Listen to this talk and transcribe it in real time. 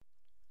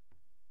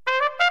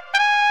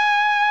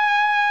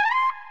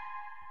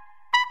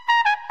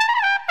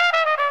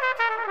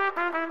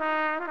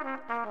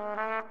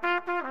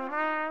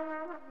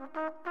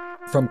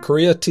From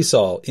Korea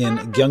Tisol in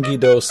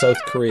Gyeonggi-do,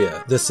 South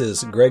Korea, this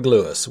is Greg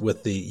Lewis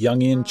with the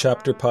Yongin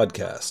Chapter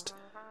Podcast.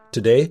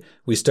 Today,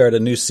 we start a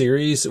new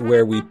series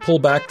where we pull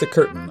back the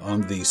curtain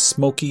on the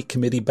smoky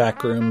committee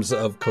backrooms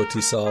of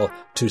Kotisol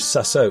to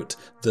suss out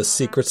the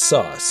secret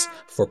sauce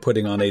for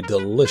putting on a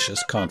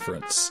delicious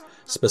conference,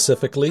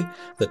 specifically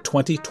the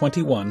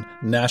 2021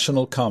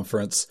 National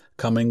Conference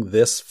coming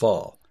this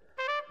fall.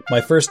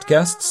 My first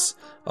guests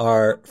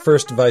are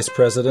First Vice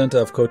President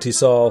of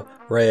Kotisol,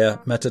 Rhea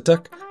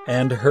Metatuk,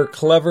 and her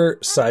clever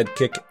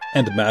sidekick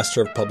and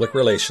Master of Public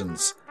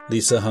Relations,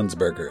 Lisa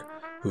Hunsberger,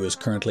 who is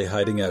currently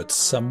hiding out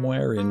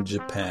somewhere in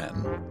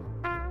Japan.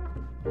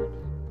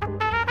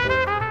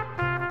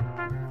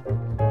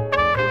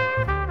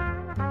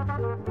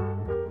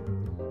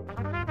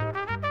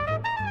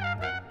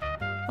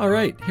 All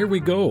right, here we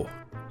go.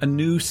 A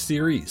new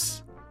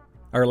series.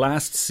 Our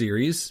last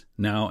series,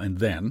 Now and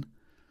Then,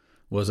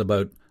 was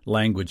about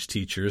language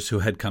teachers who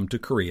had come to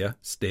Korea,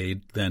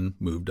 stayed, then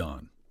moved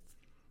on.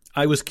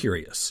 I was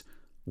curious,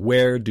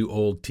 where do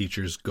old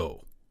teachers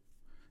go?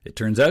 It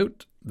turns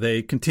out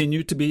they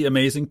continue to be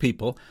amazing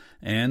people,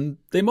 and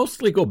they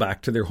mostly go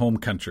back to their home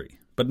country,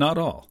 but not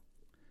all.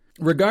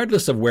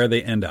 Regardless of where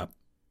they end up,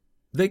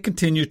 they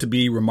continue to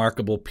be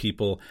remarkable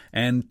people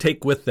and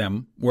take with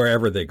them,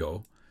 wherever they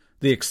go,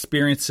 the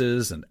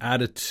experiences and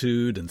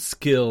attitude and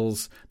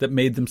skills that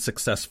made them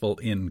successful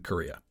in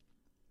Korea.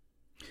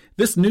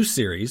 This new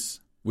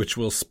series, which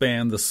will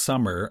span the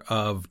summer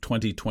of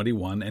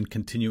 2021 and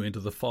continue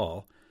into the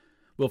fall,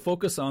 will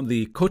focus on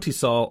the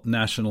Kotisol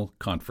National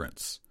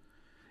Conference.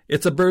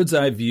 It's a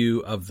bird's-eye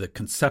view of the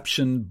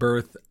conception,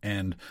 birth,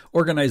 and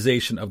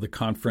organization of the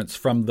conference,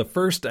 from the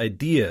first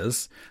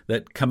ideas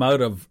that come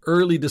out of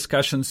early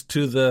discussions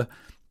to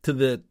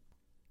the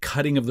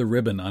cutting of the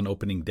ribbon on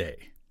opening day.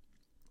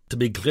 To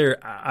be clear,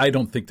 I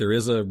don't think there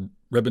is a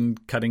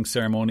ribbon-cutting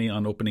ceremony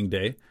on opening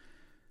day.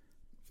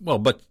 Well,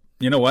 but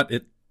you know what?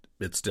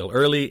 It's still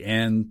early,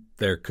 and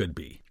there could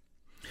be.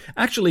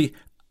 Actually,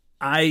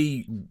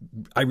 I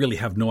really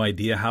have no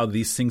idea how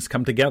these things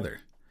come together.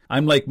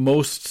 I'm like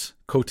most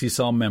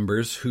Kotisol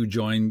members who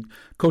join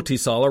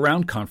Kotisol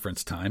around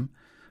conference time.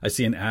 I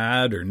see an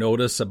ad or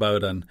notice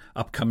about an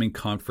upcoming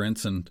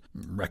conference and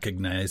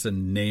recognize a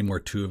name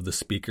or two of the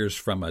speakers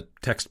from a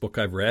textbook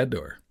I've read,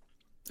 or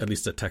at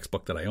least a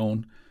textbook that I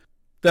own.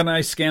 Then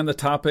I scan the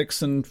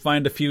topics and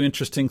find a few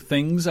interesting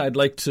things I'd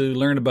like to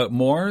learn about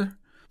more.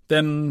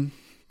 Then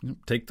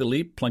take the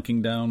leap,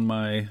 plunking down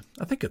my,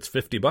 I think it's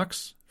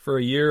 $50 for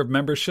a year of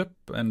membership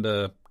and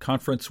a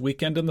conference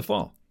weekend in the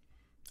fall.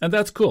 And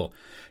that's cool.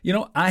 You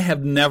know, I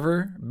have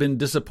never been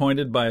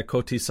disappointed by a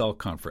Kotisol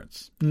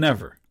conference.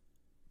 Never.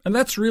 And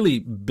that's really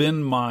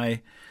been my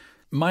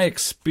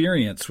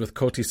experience with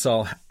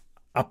Kotisol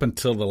up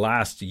until the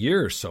last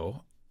year or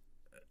so,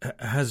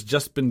 has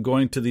just been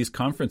going to these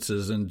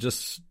conferences and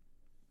just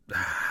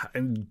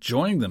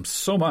enjoying them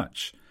so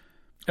much.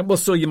 And well,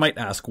 so you might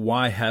ask,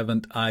 why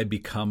haven't I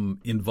become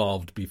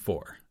involved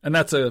before? And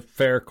that's a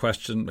fair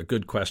question, a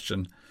good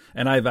question.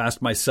 And I've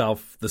asked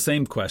myself the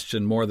same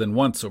question more than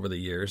once over the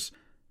years.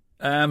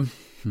 And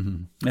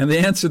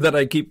the answer that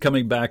I keep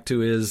coming back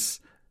to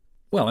is,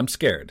 well, I'm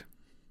scared.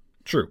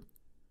 True.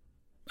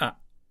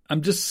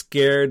 I'm just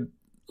scared,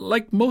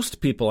 like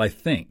most people, I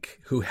think,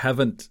 who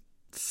haven't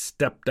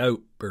stepped out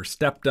or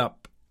stepped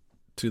up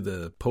to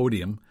the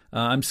podium.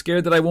 I'm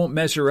scared that I won't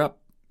measure up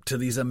to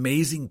these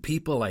amazing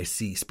people I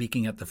see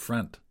speaking at the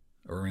front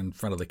or in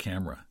front of the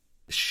camera,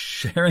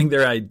 sharing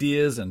their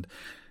ideas and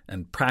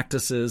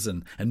practices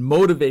and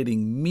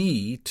motivating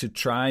me to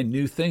try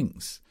new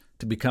things,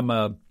 to become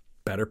a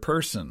better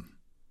person,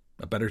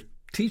 a better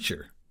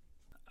teacher.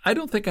 I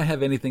don't think I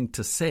have anything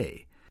to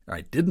say, or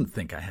I didn't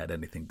think I had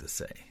anything to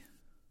say.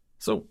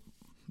 So,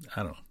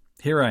 I don't know.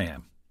 Here I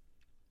am.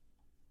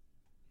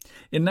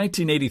 In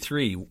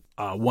 1983,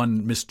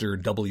 one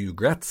Mr. W.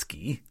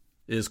 Gretzky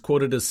is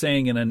quoted as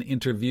saying in an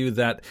interview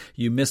that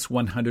you miss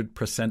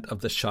 100%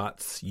 of the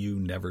shots you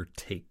never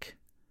take.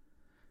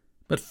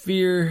 But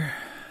fear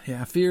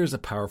is a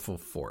powerful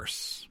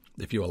force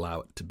if you allow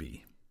it to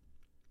be.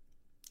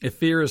 If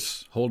fear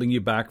is holding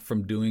you back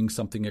from doing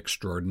something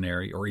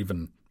extraordinary or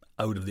even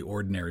out of the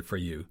ordinary for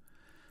you,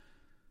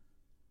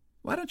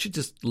 why don't you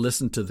just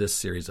listen to this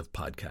series of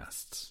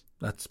podcasts?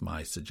 That's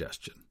my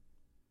suggestion.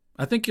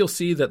 I think you'll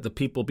see that the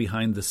people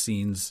behind the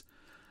scenes,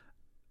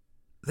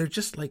 they're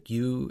just like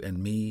you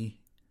and me,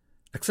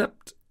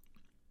 except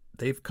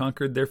they've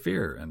conquered their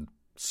fear and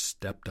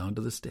stepped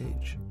onto the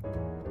stage.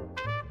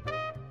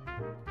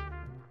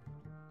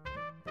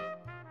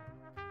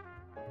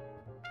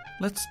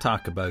 Let's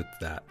talk about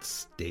that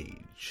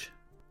stage.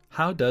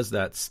 How does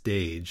that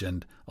stage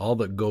and all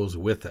that goes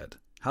with it,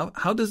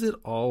 how does it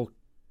all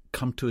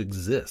come to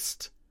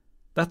exist?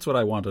 That's what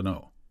I want to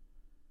know.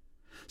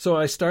 So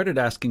I started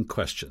asking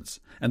questions,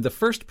 and the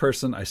first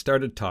person I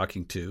started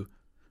talking to,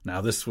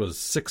 now this was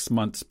 6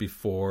 months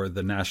before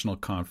the national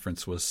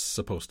conference was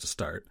supposed to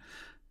start,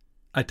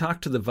 I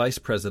talked to the vice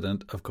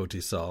president of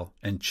Kotisol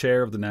and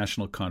chair of the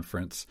national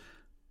conference,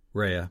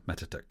 Rhea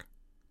Metatuk.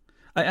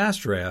 I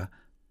asked Rhea,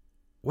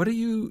 what are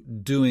you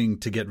doing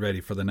to get ready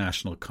for the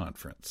national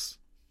conference?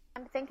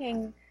 I'm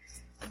thinking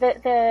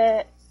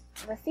the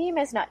theme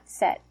is not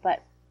set,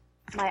 but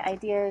my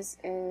ideas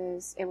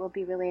is it will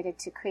be related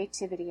to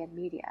creativity and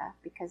media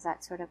because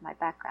that's sort of my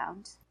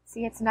background.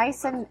 See, it's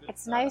nice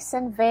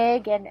and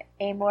vague and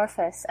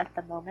amorphous at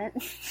the moment.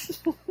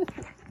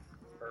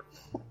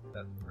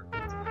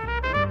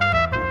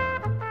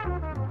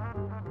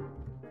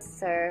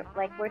 So,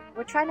 like,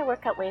 we're trying to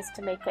work out ways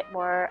to make it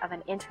more of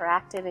an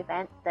interactive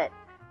event that,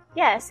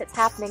 yes, it's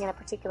happening in a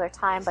particular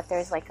time, but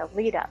there's like a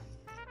lead up.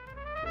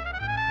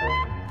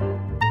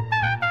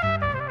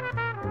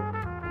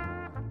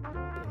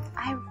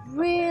 I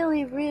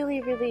really,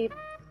 really, really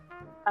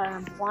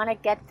want to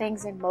get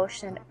things in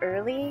motion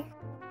early,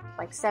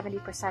 like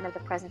 70% of the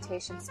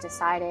presentations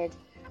decided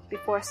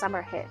before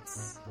summer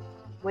hits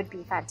would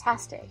be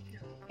fantastic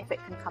if it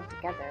can come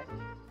together.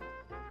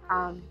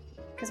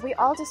 Because we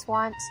all just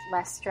want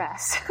less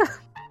stress.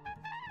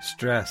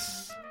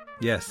 Stress.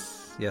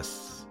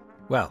 Yes.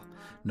 Well,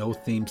 no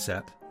theme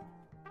set,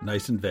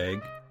 nice and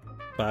vague,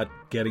 but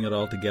getting it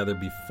all together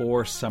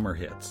before summer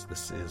hits.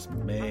 This is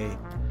May.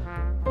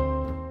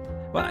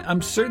 Well,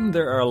 I'm certain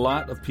there are a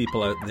lot of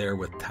people out there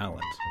with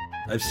talent.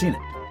 I've seen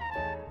it.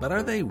 But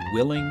are they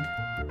willing?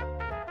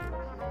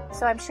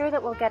 So I'm sure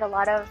that we'll get a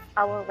lot of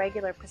our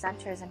regular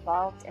presenters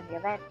involved in the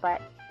event,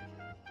 but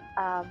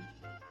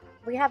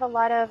we have a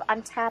lot of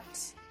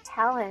untapped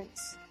talent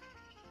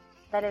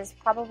that is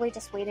probably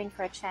just waiting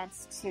for a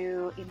chance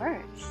to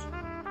emerge.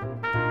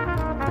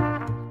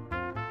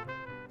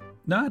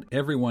 Not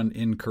everyone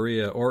in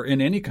Korea, or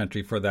in any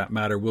country for that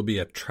matter, will be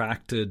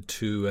attracted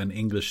to an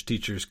English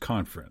teachers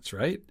conference,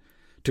 right?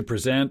 To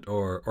present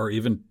or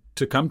even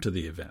to come to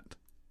the event.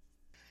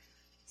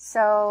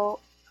 So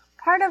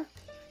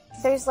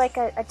there's like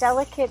a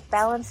delicate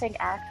balancing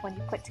act when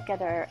you put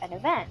together an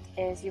event,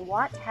 is you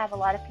want to have a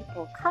lot of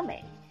people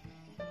coming.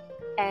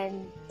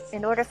 And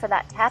in order for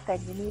that to happen,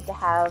 you need to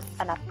have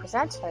enough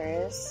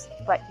presenters,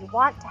 but you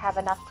want to have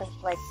enough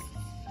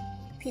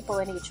people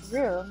in each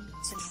room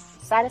to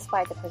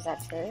satisfy the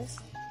presenters.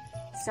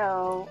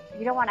 So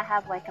you don't want to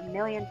have like 1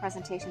 million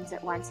presentations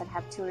at once and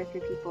have 2 or 3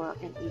 people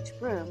in each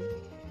room.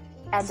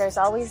 And there's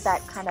always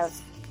that kind of,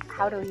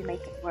 how do we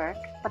make it work?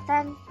 But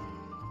then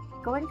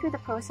going through the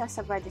process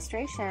of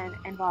registration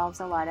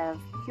involves a lot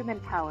of human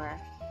power.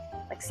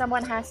 Like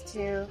someone has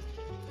to,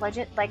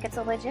 it's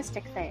a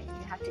logistic thing.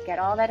 You have to get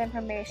all that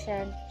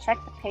information, check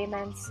the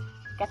payments,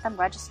 get them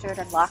registered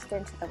and locked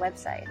into the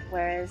website.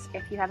 Whereas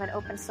if you have an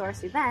open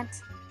source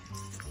event,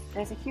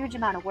 there's a huge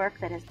amount of work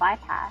that is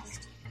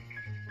bypassed.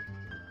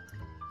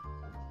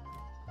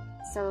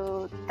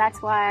 So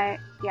that's what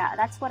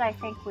I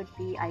think would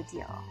be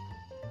ideal,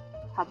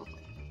 probably.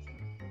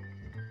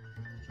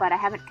 But I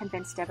haven't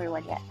convinced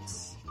everyone yet.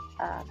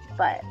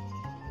 But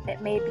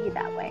it may be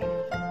that way.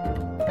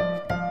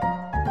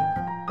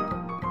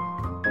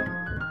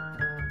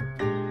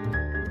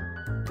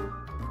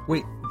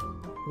 Wait,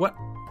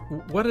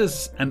 what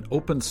is an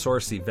open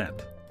source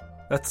event?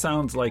 That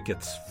sounds like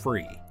it's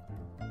free.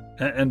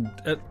 And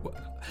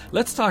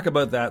let's talk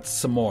about that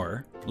some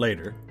more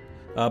later.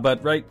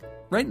 But right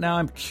now,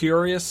 I'm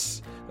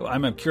curious.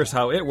 I'm curious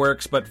how it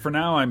works. But for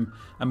now, I'm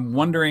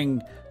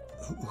wondering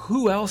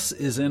who else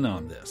is in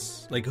on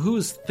this. Like,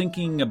 who's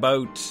thinking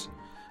about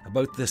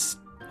this,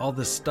 all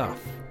this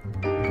stuff?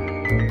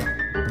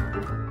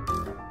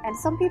 And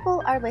some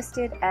people are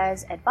listed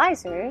as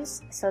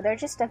advisors, so they're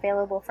just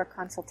available for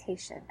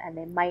consultation, and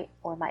they might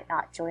or might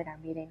not join our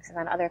meetings. And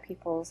then other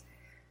people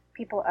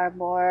are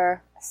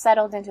more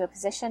settled into a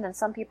position, and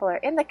some people are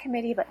in the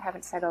committee but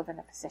haven't settled in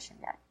a position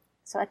yet.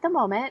 So at the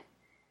moment,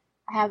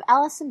 I have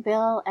Allison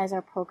Bill as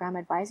our program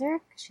advisor.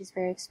 She's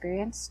very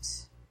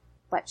experienced,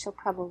 but she'll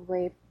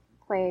probably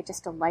play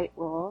just a light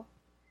role.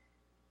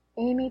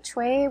 Amy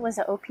Choi was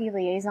an OP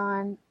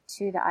liaison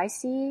to the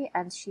IC,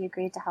 and she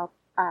agreed to help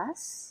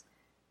us.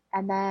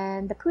 And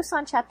then the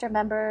Pusan chapter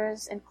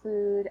members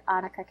include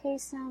Annika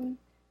Kasem,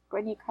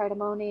 Brittany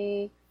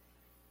Cardamone,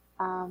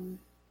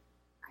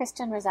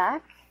 Kristen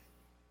Razak,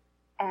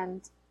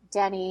 and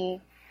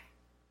Danny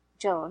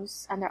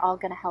Jones, and they're all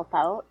going to help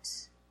out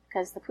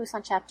because the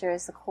Pusan chapter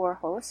is the core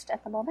host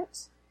at the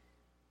moment.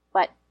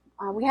 But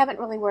we haven't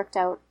really worked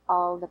out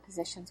all the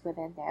positions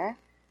within there.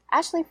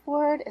 Ashley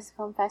Ford is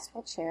Film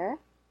Festival chair.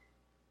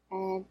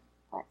 And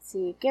let's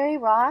see, Gary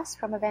Ross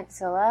from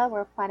Eventzilla.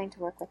 We're planning to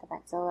work with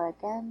Eventzilla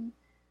again.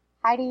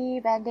 Heidi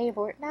Van de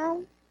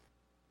Voortnaam.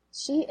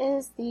 She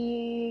is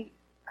the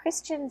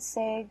Christian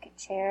SIG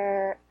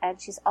chair, and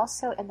she's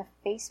also in the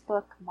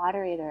Facebook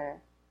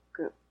moderator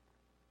group.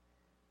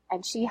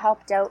 And she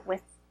helped out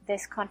with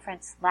this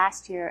conference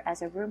last year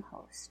as a room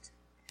host.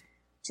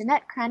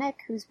 Jeanette Krennick,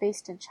 who's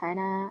based in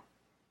China.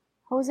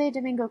 Jose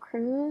Domingo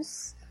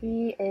Cruz,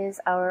 he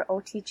is our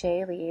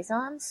OTJ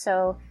liaison.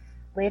 So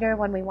later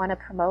when we want to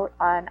promote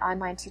on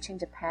Online Teaching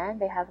Japan,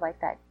 they have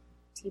like that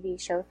TV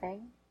show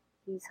thing.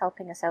 He's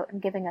helping us out and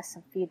giving us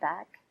some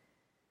feedback.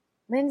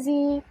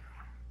 Lindsay,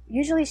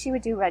 usually she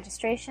would do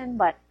registration,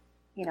 but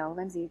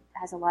Lindsay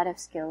has a lot of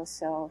skills,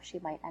 so she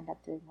might end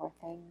up doing more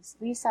things.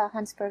 Lisa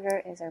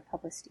Hunsberger is our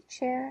publicity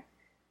chair.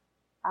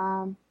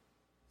 I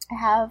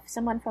have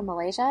someone from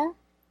Malaysia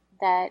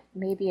that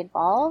may be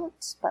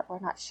involved, but we're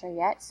not sure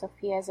yet.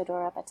 Sophia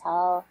Zadora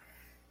Patel.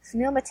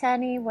 Sunil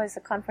Matani was the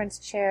conference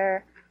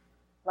chair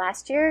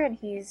last year, and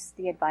he's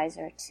the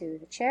advisor to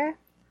the chair.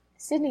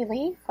 Sydney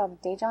Lee from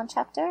Daejeon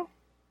chapter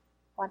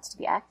wants to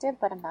be active,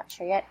 but I'm not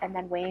sure yet. And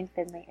then Wayne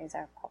Finley is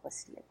our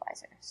publicity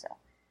advisor. So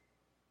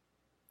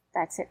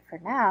that's it for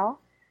now.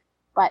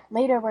 But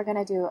later we're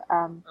going to do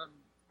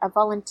a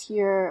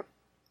volunteer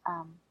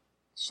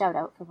shout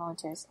out for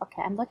volunteers.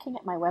 Okay, I'm looking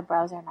at my web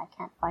browser and I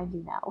can't find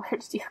you now. Where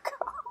did you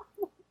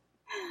go?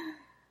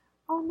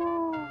 Oh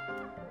no.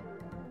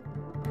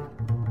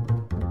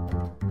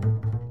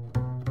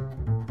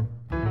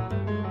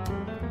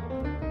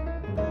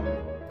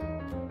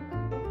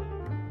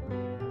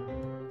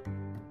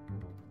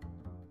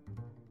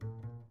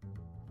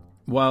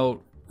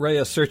 While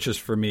Rhea searches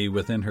for me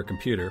within her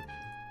computer,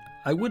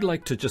 I would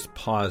like to just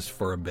pause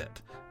for a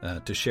bit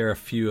to share a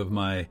few of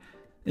my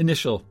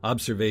initial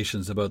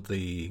observations about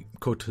the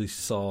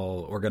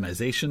Cotisol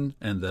organization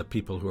and the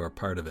people who are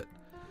part of it.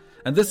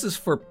 And this is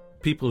for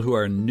people who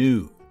are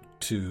new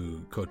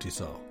to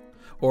Cotisol,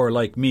 or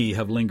like me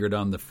have lingered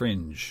on the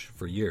fringe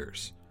for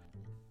years.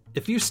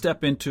 If you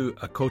step into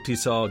a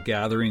Cotisol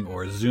gathering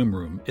or Zoom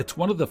room, it's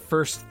one of the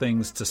first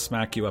things to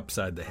smack you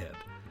upside the head.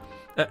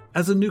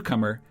 As a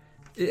newcomer,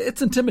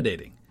 it's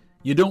intimidating.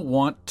 You don't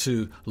want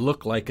to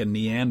look like a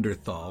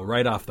Neanderthal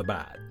right off the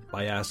bat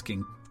by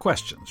asking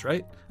questions,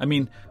 right? I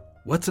mean,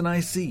 what's an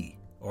IC,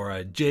 or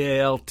a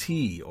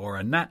JALT, or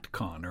a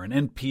NatCon, or an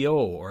NPO,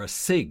 or a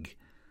SIG?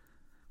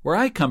 Where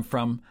I come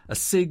from, a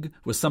SIG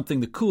was something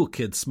the cool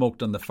kids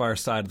smoked on the far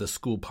side of the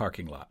school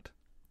parking lot.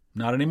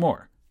 Not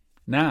anymore.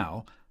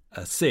 Now,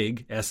 a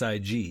SIG,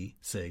 S-I-G,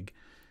 SIG,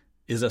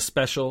 is a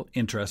special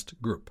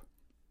interest group.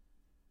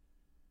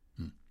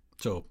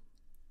 So,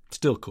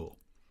 still cool.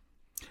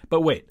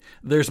 But wait,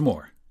 there's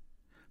more.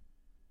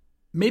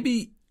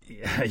 Maybe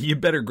you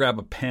better grab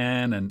a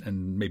pen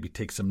and maybe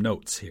take some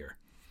notes here.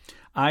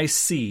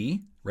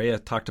 IC, Rhea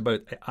talked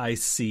about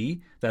IC,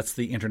 that's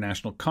the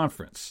International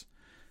Conference.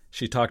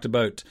 She talked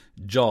about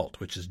JALT,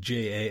 which is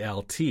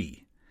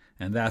J-A-L-T,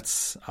 and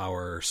that's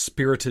our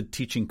spirited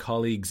teaching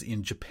colleagues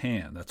in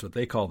Japan. That's what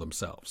they call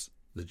themselves,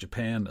 the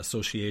Japan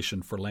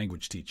Association for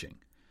Language Teaching.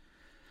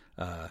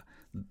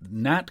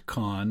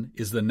 NatCon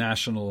is the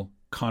National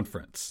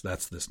Conference.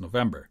 That's this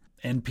November.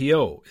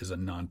 NPO is a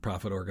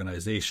nonprofit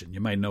organization. You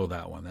might know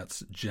that one.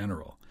 That's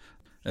general.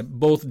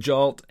 Both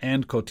JALT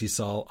and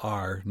Cotisol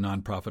are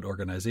nonprofit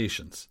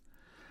organizations.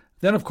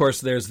 Then, of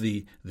course, there's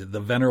the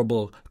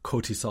venerable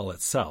Cotisol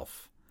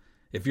itself.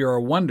 If you're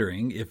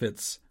wondering if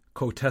it's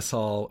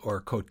Cotesol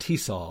or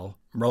Cotisol,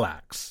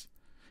 relax.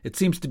 It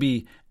seems to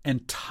be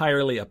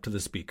entirely up to the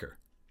speaker.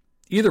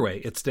 Either way,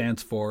 it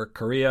stands for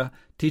Korea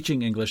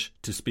Teaching English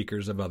to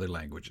Speakers of Other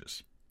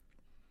Languages.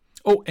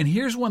 Oh, and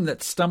here's one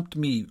that stumped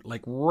me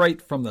like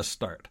right from the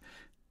start.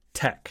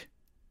 TEC.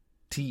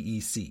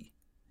 T-E-C.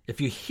 If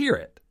you hear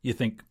it, you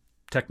think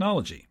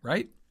technology,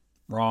 right?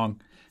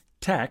 Wrong.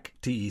 TEC,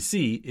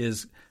 T-E-C,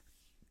 is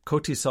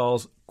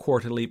Cotisol's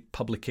quarterly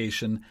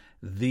publication,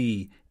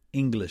 The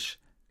English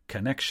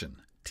Connection,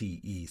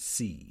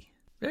 T-E-C.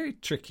 Very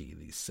tricky,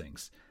 these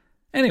things.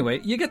 Anyway,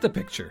 you get the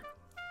picture.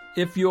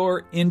 If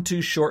you're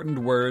into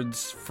shortened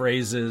words,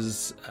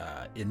 phrases,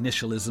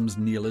 initialisms,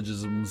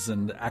 neologisms,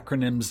 and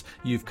acronyms,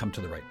 you've come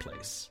to the right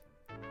place.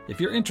 If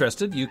you're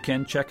interested, you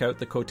can check out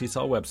the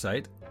Cotisol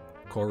website,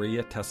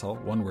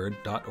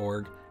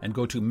 koreatesol.org, and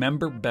go to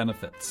Member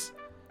Benefits.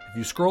 If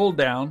you scroll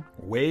down,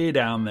 way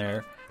down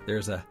there,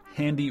 there's a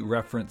handy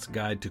reference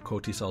guide to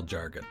Cotisol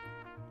jargon.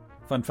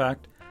 Fun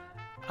fact,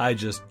 I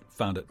just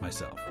found it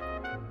myself.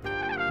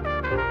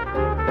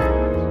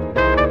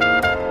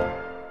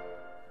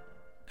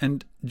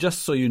 And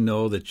just so you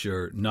know that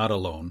you're not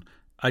alone,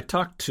 I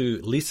talked to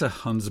Lisa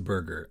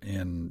Hunsberger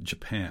in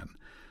Japan.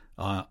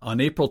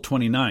 On April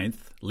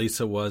 29th,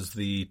 Lisa was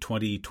the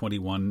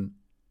 2021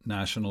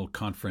 National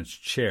Conference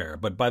Chair.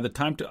 But by the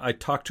time I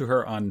talked to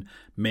her on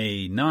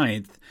May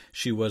 9th,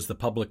 she was the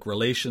public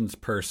relations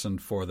person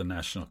for the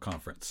National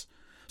Conference.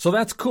 So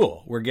that's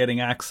cool. We're getting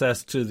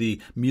access to the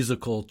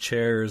musical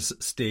chairs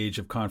stage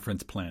of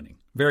conference planning.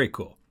 Very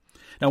cool.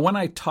 Now, when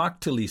I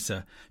talked to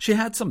Lisa, she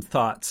had some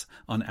thoughts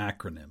on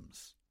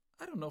acronyms.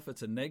 I don't know if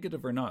it's a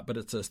negative or not, but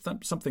it's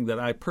something that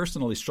I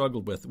personally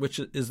struggled with, which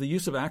is the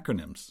use of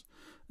acronyms.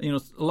 You know,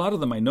 a lot of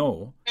them I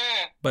know,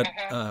 but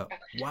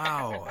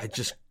wow,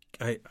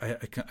 I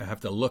have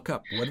to look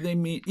up. What do they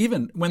mean?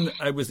 Even when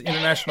I was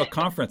international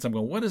conference, I'm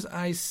going, what is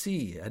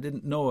IC? I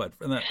didn't know it.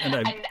 And NatCon.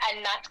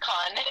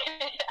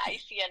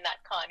 IC and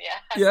NatCon,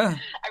 yeah. Yeah.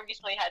 I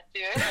recently had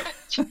to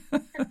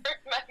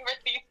remember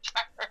these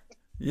terms.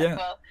 Yeah.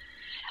 Well,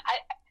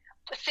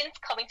 since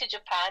coming to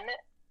Japan,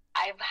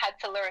 I've had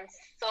to learn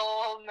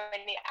so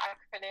many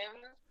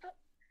acronyms.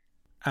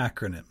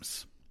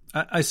 Acronyms.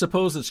 I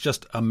suppose it's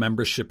just a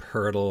membership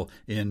hurdle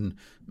in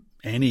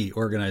any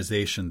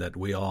organization that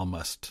we all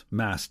must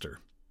master.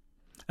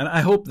 And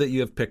I hope that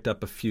you have picked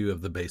up a few of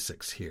the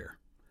basics here.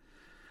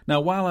 Now,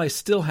 while I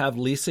still have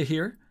Lisa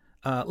here,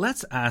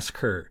 let's ask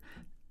her,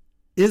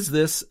 is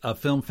this a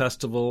film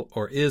festival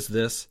or is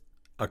this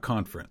a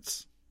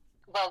conference?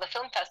 Well, the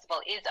film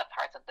festival is a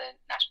part of the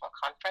national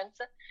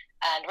conference,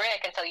 and Ray, I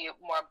can tell you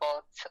more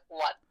about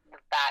what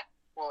that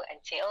will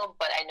entail,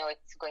 but I know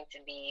it's going to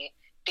be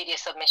video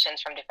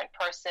submissions from different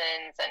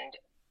persons and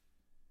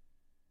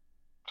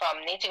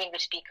from native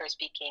English speakers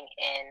speaking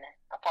in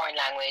a foreign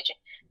language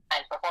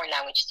and for foreign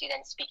language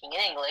students speaking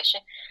in English,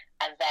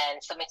 and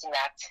then submitting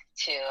that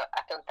to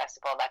a film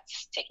festival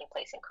that's taking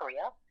place in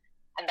Korea.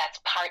 And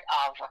that's part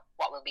of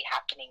what will be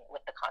happening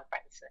with the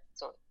conference.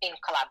 So in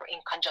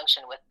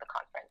conjunction with the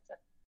conference.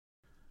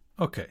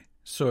 Okay.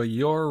 So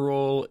your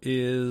role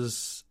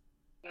is?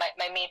 My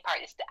main part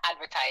is to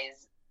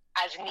advertise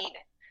as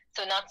needed.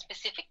 So not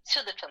specific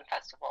to the film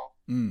festival,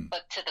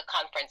 but to the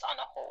conference on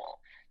a whole.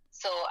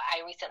 So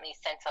I recently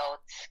sent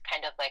out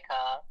kind of like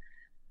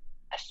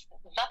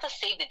not to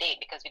save the date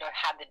because we don't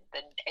have the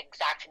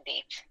exact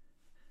date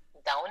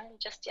down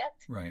just yet.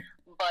 Right.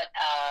 But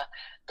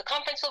the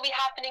conference will be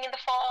happening in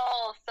the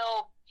fall,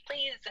 so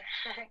please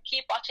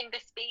keep watching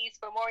this space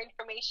for more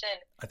information.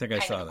 I think I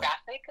saw that.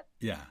 Graphic.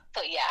 Yeah. So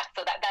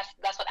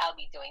that's what I'll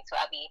be doing. So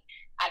I'll be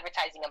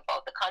advertising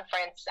about the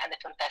conference and the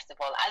film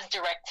festival as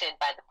directed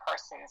by the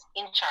persons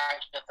in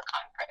charge of the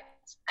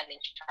conference and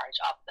in charge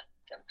of the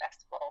film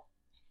festival.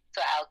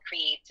 So I'll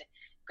create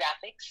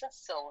graphics,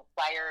 so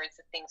flyers,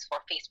 things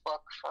for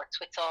Facebook, for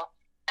Twitter,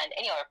 and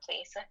any other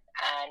place.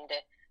 And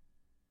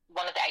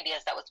one of the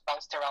ideas that was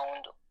bounced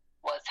around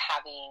was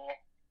having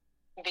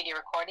video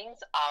recordings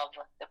of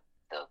the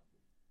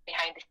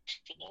behind the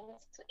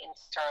scenes in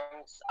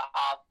terms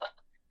of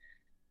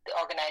the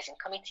organizing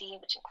committee,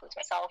 which includes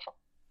myself,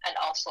 and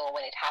also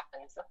when it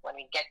happens, when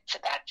we get to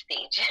that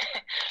stage,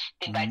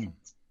 the invited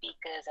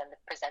speakers and the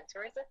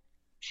presenters.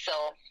 So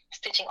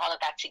stitching all of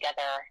that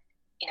together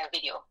in a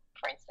video,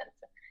 for instance,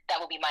 that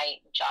will be my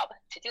job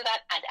to do that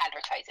and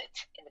advertise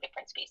it in the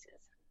different spaces.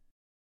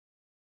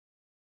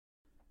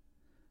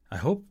 I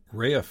hope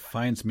Rhea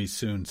finds me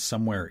soon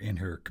somewhere in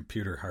her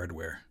computer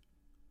hardware.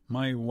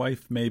 My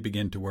wife may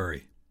begin to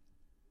worry.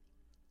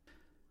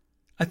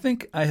 I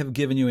think I have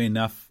given you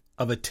enough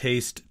of a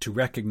taste to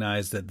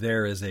recognize that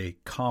there is a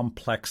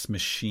complex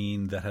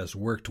machine that has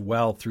worked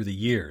well through the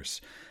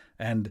years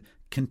and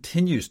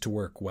continues to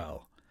work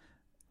well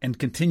and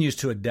continues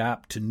to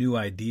adapt to new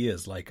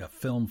ideas like a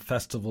film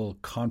festival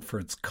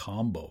conference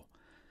combo,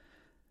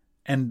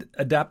 and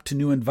adapt to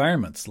new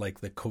environments like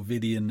the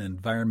COVIDian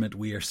environment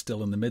we are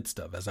still in the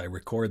midst of as I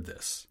record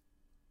this.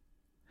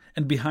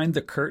 And behind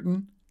the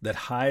curtain that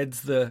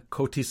hides the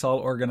Cotisol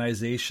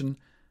organization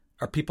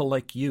are people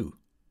like you,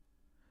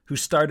 who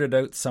started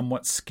out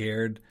somewhat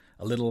scared,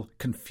 a little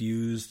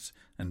confused,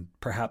 and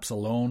perhaps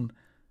alone,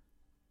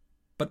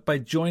 but by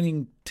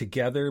joining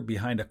together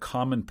behind a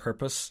common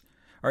purpose,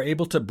 are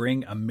able to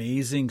bring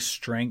amazing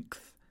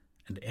strength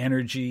and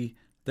energy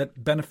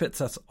that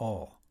benefits us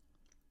all,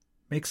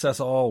 makes us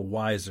all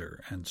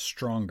wiser and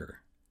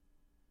stronger.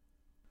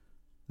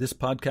 This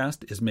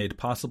podcast is made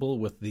possible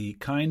with the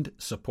kind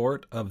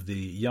support of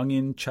the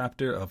Jungian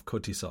chapter of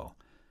Cotisol.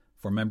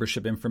 For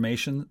membership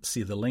information,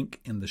 see the link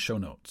in the show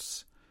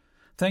notes.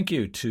 Thank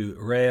you to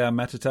Rhea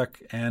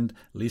Matatuk and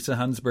Lisa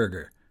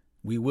Hunsberger.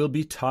 We will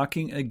be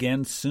talking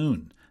again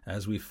soon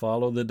as we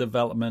follow the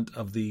development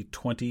of the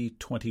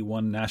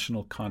 2021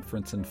 National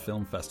Conference and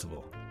Film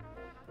Festival.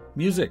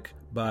 Music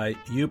by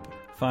Joep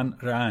van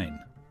Rijn.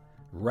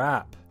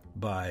 Rap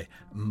by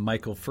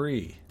Michael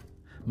Free.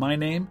 My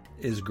name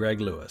is Greg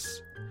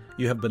Lewis.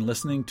 You have been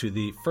listening to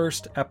the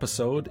first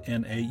episode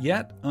in a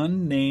yet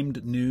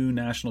unnamed new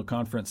national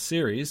conference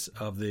series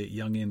of the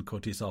Jungian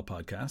Cotisol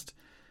podcast.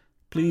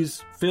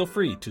 Please feel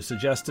free to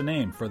suggest a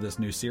name for this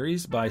new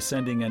series by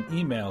sending an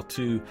email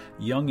to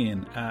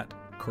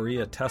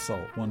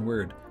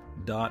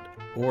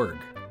jungian@koreatessel.org.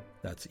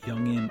 That's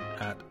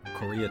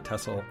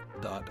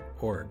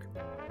jungian@koreatessel.org.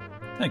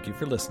 Thank you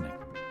for listening.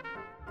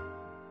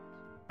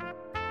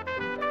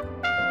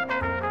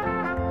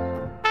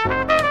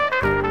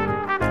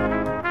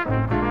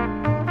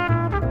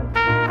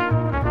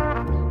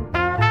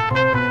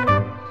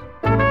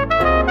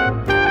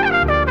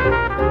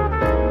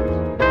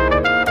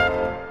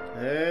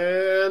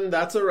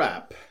 That's a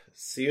wrap.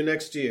 See you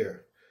next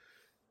year.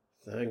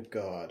 Thank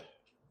God.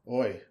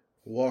 Oi,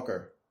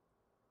 Walker.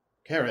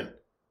 Karen,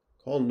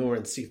 call Nora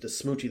and see if the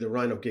Smoochie the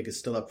Rhino gig is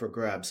still up for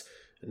grabs.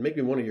 And make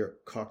me one of your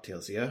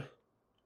cocktails, yeah?